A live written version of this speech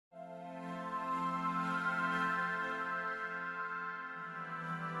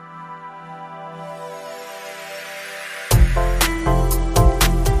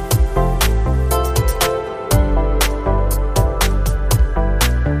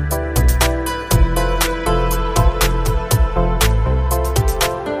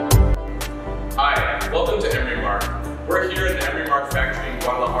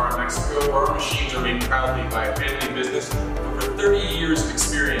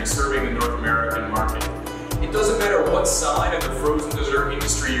serving the North American market. It doesn't matter what side of the frozen dessert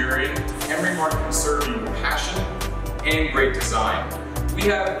industry you're in, Emerymark can serve you passion and great design. We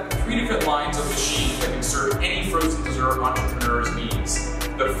have 3 different lines of machines that can serve any frozen dessert entrepreneur's needs.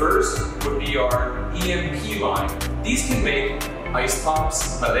 The first would be our EMP line. These can make ice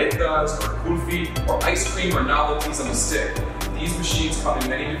pops, paletas, or kulfi, or ice cream or novelties on the stick. These machines come in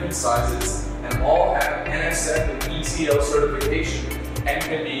many different sizes and all have NSF and ETL certification and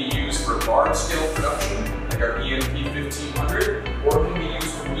can be used for large-scale production, like our EMP 1500, or can be used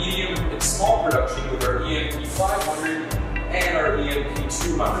for medium and small production with our EMP 500 and our EMP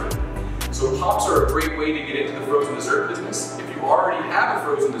 200. So pops are a great way to get into the frozen dessert business. If you already have a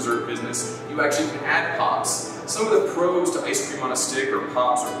frozen dessert business, you actually can add pops. Some of the pros to ice cream on a stick or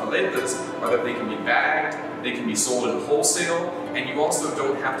pops or paletas are that they can be bagged, they can be sold in wholesale, and you also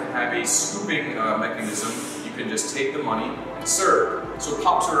don't have to have a scooping mechanism. You can just take the money and serve. So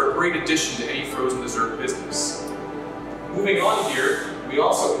pops are a great addition to any frozen dessert business. Moving on here, we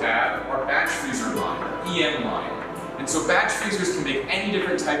also have our batch freezer line, our EM line. And so batch freezers can make any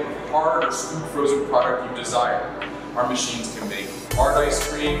different type of hard or scoop frozen product you desire. Our machines can make hard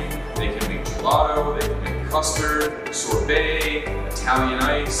ice cream, they can make gelato, they can make custard, sorbet, Italian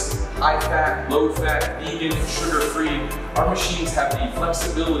ice, high fat, low fat, vegan, sugar free. Our machines have the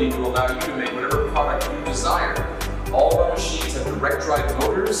flexibility to allow you to make whatever product you desire. All of our machines have direct drive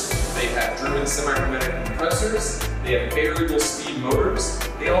motors, they have German semi-hermetic compressors, they have variable speed motors,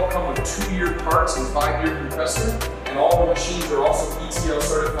 they all come with 2-year parts and 5-year compressor, and all the machines are also ETL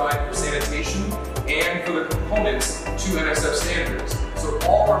certified for sanitation and for the components to NSF standards. So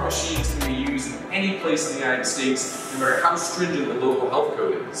all of our machines can be used in any place in the United States, no matter how stringent the local health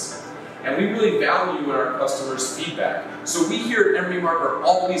code is. And we really value in our customers' feedback. So we here at Emerymark are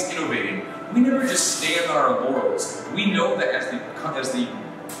always innovating. We never just stand on our laurels. We know that as the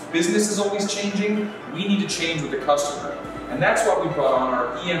business is always changing, we need to change with the customer. And that's why we brought on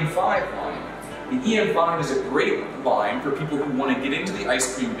our EM5 line. The EM5 is a great line for people who want to get into the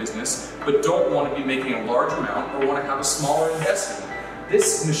ice cream business, but don't want to be making a large amount or want to have a smaller investment.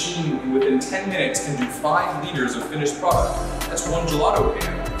 This machine, within 10 minutes, can do 5 liters of finished product. That's 1 gelato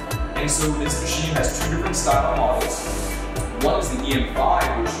can. And so this machine has 2 different style models. One is the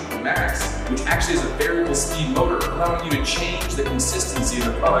EM5, which Max, which actually has a variable speed motor, allowing you to change the consistency of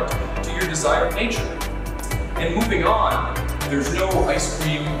the product to your desired nature. And moving on, there's no ice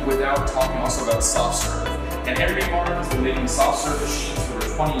cream without talking also about soft serve. And Emerymark has been making soft serve machines for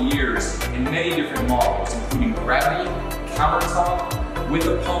over 20 years in many different models, including gravity, countertop, with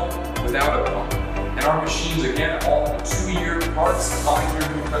a pump, without a pump. And our machines, again, all have 2-year parts,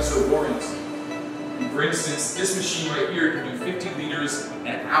 5-year compressor warranty. For instance, this machine right here can do 50 liters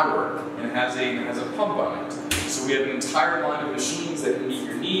an hour and it has a pump on it. So we have an entire line of machines that can meet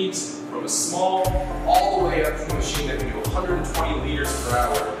your needs, from a small all the way up to a machine that can do 120 liters per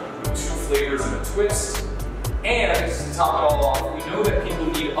hour with 2 flavors and a twist. And to top it all off, we know that people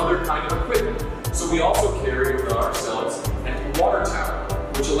need other kind of equipment. So we also carry with ourselves a water tower,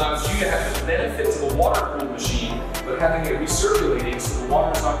 which allows you to have the benefits of a water-cooled machine, but having it recirculating so the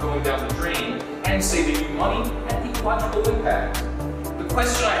water's not going down the drain, and saving you money and ecological impact. The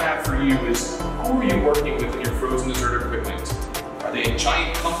question I have for you is, who are you working with in your frozen dessert equipment? Are they a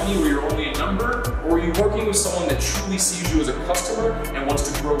giant company where you're only a number, or are you working with someone that truly sees you as a customer and wants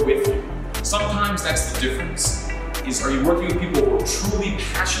to grow with you? Sometimes that's the difference. Are you working with people who are truly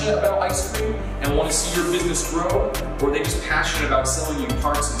passionate about ice cream and want to see your business grow, or are they just passionate about selling you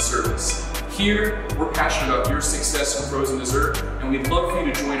parts and service? Here, we're passionate about your success in frozen dessert, and we'd love for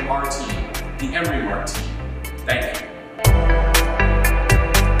you to join our team, the Emerymark team. Thank you.